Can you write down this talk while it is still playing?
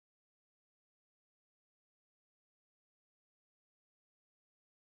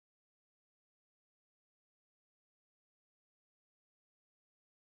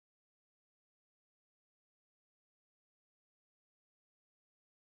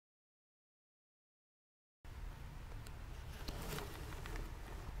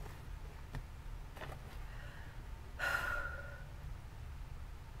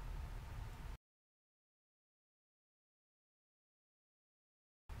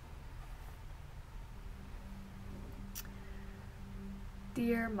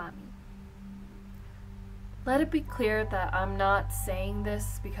Dear Mommy, let it be clear that I'm not saying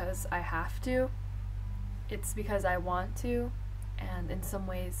this because I have to. It's because I want to, and in some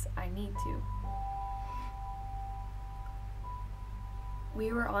ways I need to.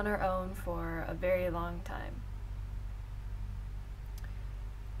 We were on our own for a very long time.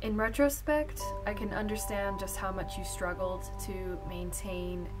 In retrospect, I can understand just how much you struggled to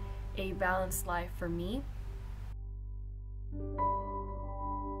maintain a balanced life for me,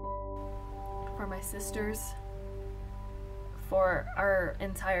 for my sisters, for our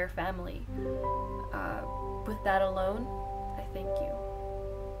entire family. With that alone, I thank you.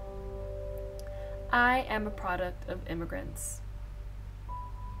 I am a product of immigrants.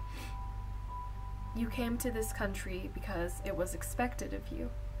 You came to this country because it was expected of you.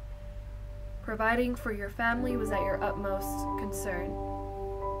 Providing for your family was at your utmost concern.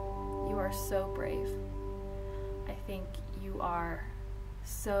 You are so brave. I think you are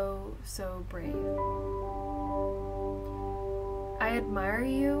so brave. I admire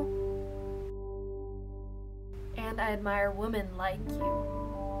you, and I admire women like you.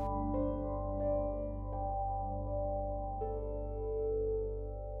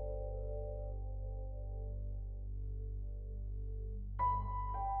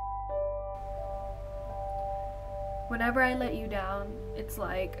 Whenever I let you down, it's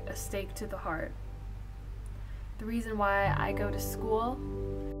like a stake to the heart. The reason why I go to school,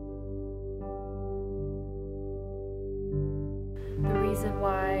 the reason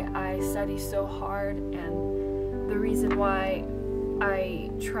why I study so hard, and the reason why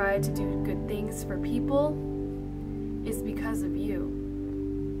I try to do good things for people is because of you.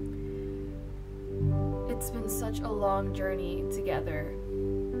 It's been such a long journey together,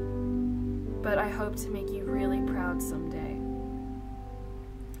 but I hope to make you really proud someday.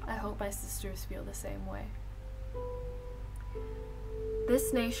 I hope my sisters feel the same way.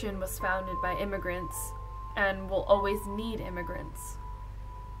 This nation was founded by immigrants and will always need immigrants.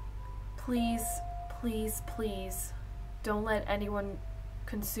 Please, please, please, don't let anyone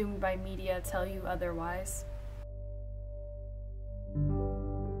consumed by media tell you otherwise.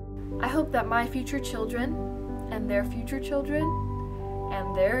 I hope that my future children and their future children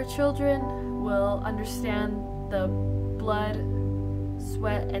and their children will understand the blood,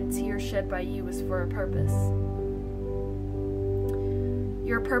 sweat, and tears shed by you was for a purpose.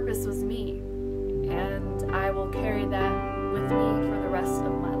 Your purpose was me, and I will carry that with me for the rest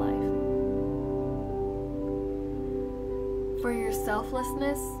of my life. For your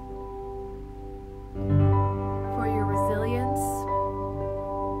selflessness, for your resilience,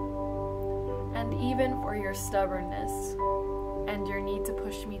 and even for your stubbornness and your need to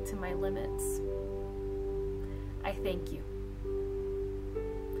push me to my limits. I thank you.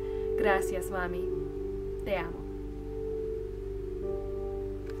 Gracias, Mami. Te amo.